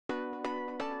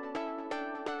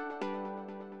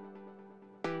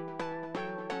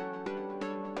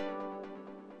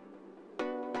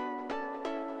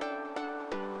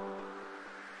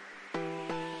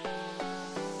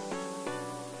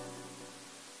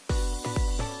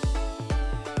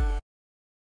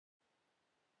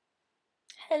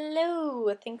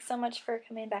Hello! Thanks so much for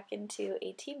coming back into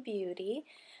AT Beauty.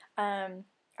 I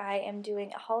am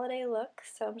doing a holiday look,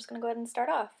 so I'm just going to go ahead and start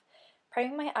off.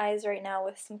 Priming my eyes right now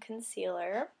with some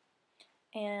concealer,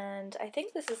 and I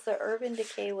think this is the Urban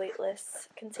Decay Weightless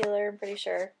concealer. I'm pretty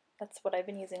sure that's what I've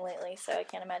been using lately, so I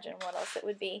can't imagine what else it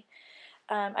would be.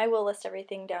 I will list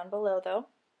everything down below though.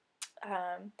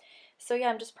 So yeah,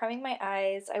 I'm just priming my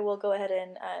eyes. I will go ahead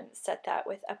and set that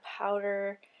with a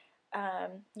powder.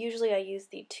 Usually I use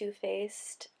the Too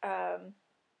Faced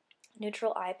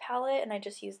neutral eye palette, and I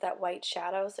just use that white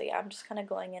shadow. So yeah, I'm just kind of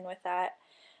going in with that.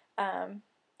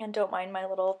 And don't mind my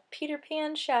little Peter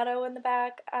Pan shadow in the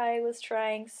back. I was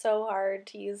trying so hard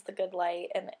to use the good light,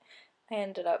 and I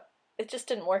ended up, it just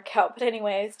didn't work out. But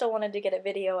anyway, I still wanted to get a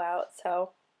video out,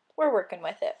 so we're working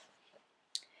with it.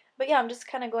 But yeah, I'm just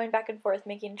kind of going back and forth,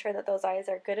 making sure that those eyes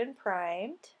are good and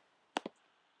primed.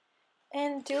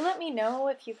 And do let me know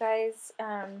if you guys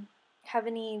have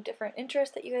any different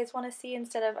interests that you guys want to see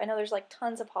instead of, I know there's like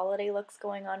tons of holiday looks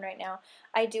going on right now.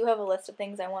 I do have a list of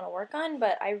things I want to work on,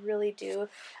 but I really do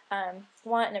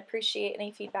want and appreciate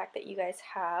any feedback that you guys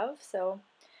have. So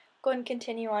go ahead and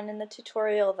continue on in the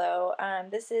tutorial though.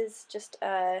 This is just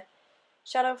a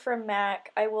shadow from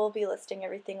MAC. I will be listing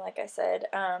everything like I said,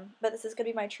 but this is going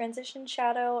to be my transition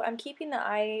shadow. I'm keeping the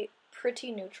eye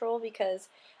pretty neutral because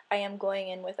I am going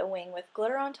in with a wing with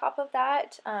glitter on top of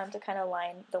that to kind of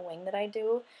line the wing that I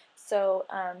do. So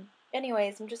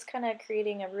anyways, I'm just kind of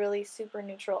creating a really super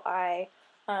neutral eye,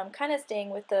 kind of staying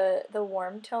with the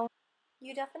warm tone.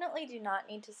 You definitely do not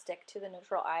need to stick to the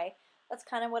neutral eye. That's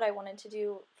kind of what I wanted to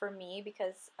do for me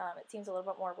because it seems a little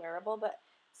bit more wearable, but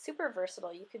super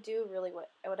versatile. You could do really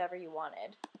whatever you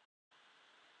wanted.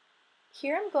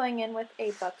 Here I'm going in with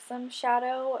a BUXOM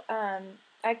shadow.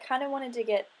 I kind of wanted to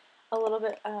get a little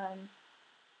bit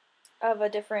of a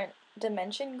different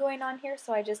dimension going on here,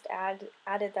 so I just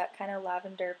added that kind of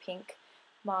lavender pink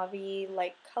mauve-y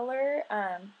like color,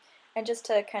 and just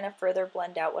to kind of further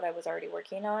blend out what I was already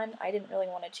working on. I didn't really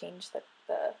want to change the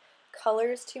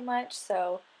colors too much,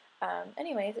 so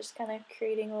anyways, just kind of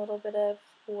creating a little bit of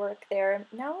work there.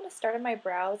 Now I want to start on my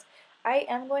brows. I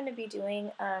am going to be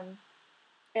doing an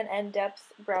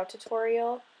in-depth brow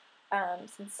tutorial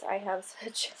since I have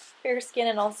such fair skin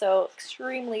and also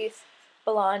extremely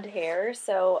blonde hair.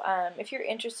 So if you're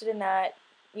interested in that,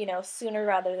 you know, sooner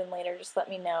rather than later, just let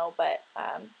me know, but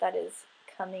that is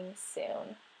coming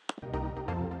soon.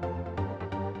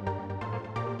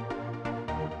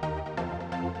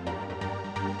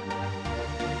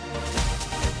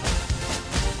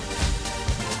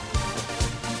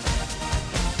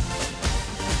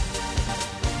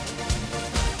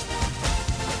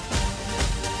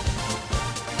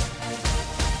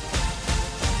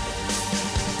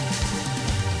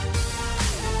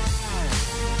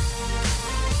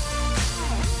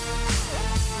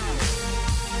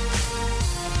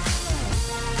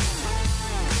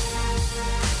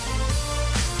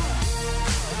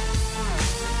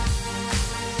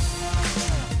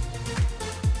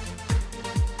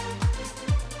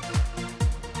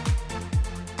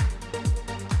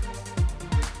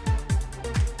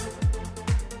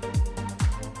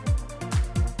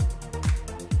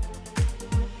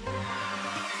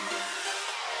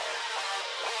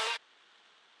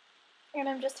 And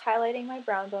I'm just highlighting my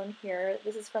brow bone here.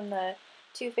 This is from the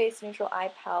Too Faced Neutral Eye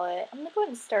Palette. I'm going to go ahead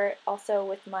and start also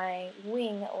with my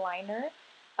wing liner.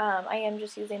 I am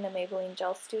just using the Maybelline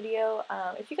Gel Studio.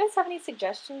 If you guys have any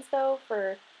suggestions though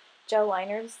for gel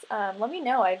liners, let me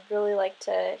know. I'd really like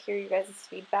to hear you guys'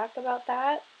 feedback about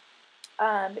that.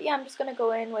 But yeah, I'm just going to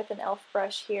go in with an e.l.f.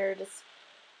 brush here, just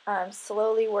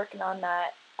slowly working on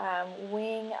that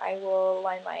wing. I will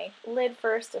line my lid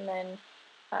first and then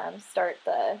start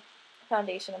the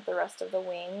foundation of the rest of the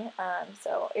wing.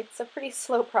 So it's a pretty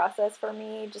slow process for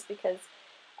me just because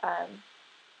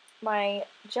my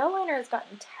gel liner has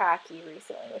gotten tacky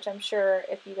recently, which I'm sure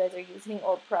if you guys are using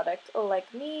old product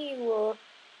like me, you will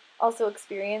also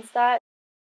experience that.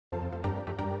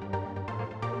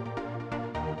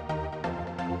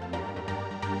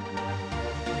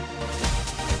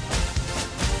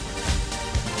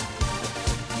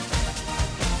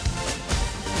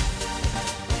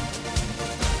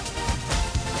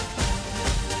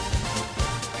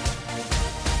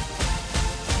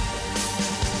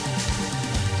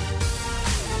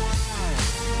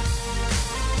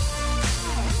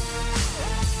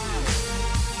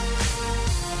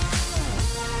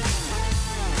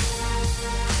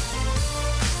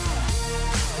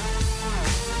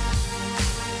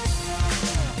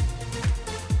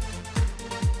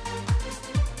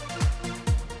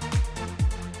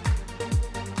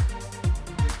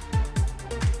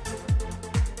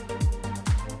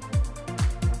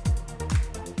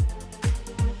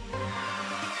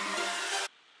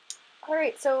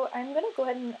 Alright, so I'm going to go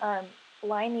ahead and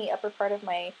line the upper part of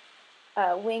my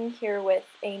wing here with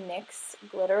a NYX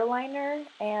glitter liner,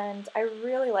 and I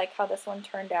really like how this one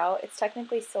turned out. It's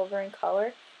technically silver in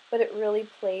color, but it really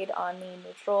played on the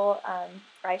neutral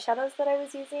eyeshadows that I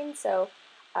was using, so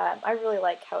I really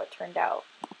like how it turned out.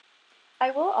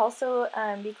 I will also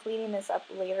be cleaning this up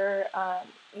later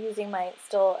using my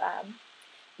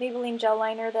Maybelline gel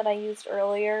liner that I used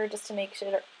earlier, just to make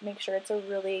sure it's a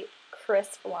really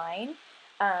crisp line.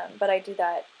 But I do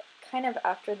that kind of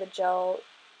after the gel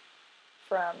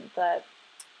from the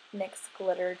NYX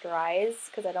glitter dries,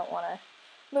 because I don't want to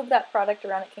move that product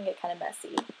around. It can get kind of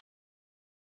messy.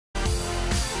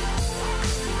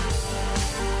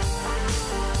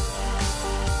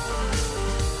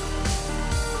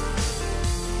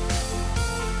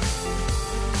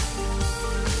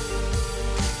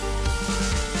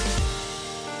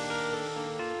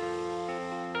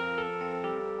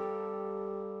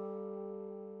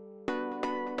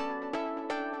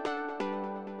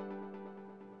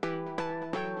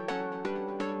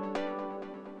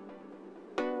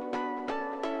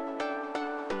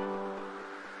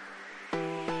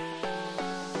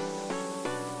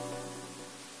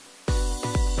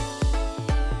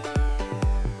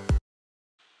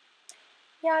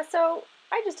 Yeah, so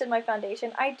I just did my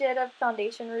foundation. I did a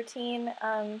foundation routine.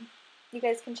 You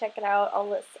guys can check it out. I'll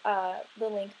list the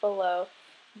link below.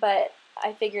 But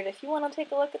I figured if you want to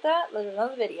take a look at that, there's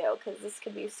another video, because this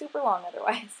could be super long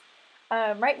otherwise.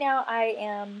 Right now I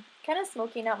am kind of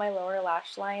smoking out my lower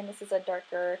lash line. This is a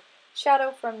darker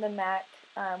shadow from the MAC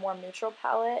Warm Neutral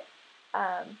palette.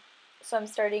 So I'm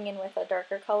starting in with a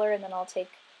darker color, and then I'll take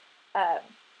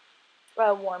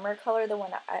a warmer color, the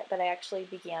one that I actually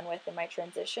began with in my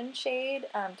transition shade,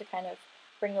 to kind of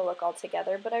bring the look all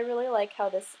together. But I really like how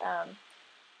this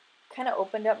kind of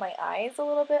opened up my eyes a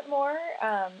little bit more.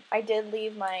 I did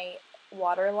leave my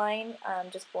waterline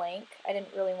just blank. I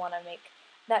didn't really want to make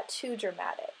that too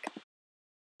dramatic.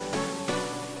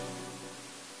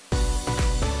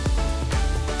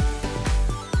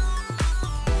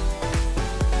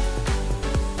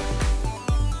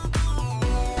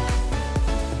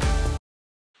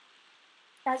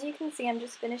 As you can see, I'm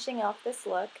just finishing off this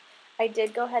look. I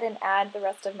did go ahead and add the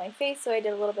rest of my face, so I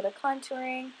did a little bit of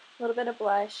contouring, a little bit of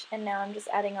blush, and now I'm just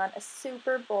adding on a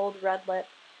super bold red lip.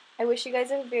 I wish you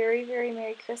guys a very, very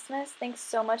Merry Christmas. Thanks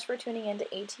so much for tuning in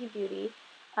to AT Beauty.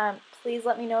 Please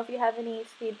let me know if you have any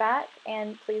feedback,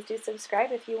 and please do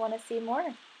subscribe if you want to see more.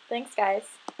 Thanks, guys.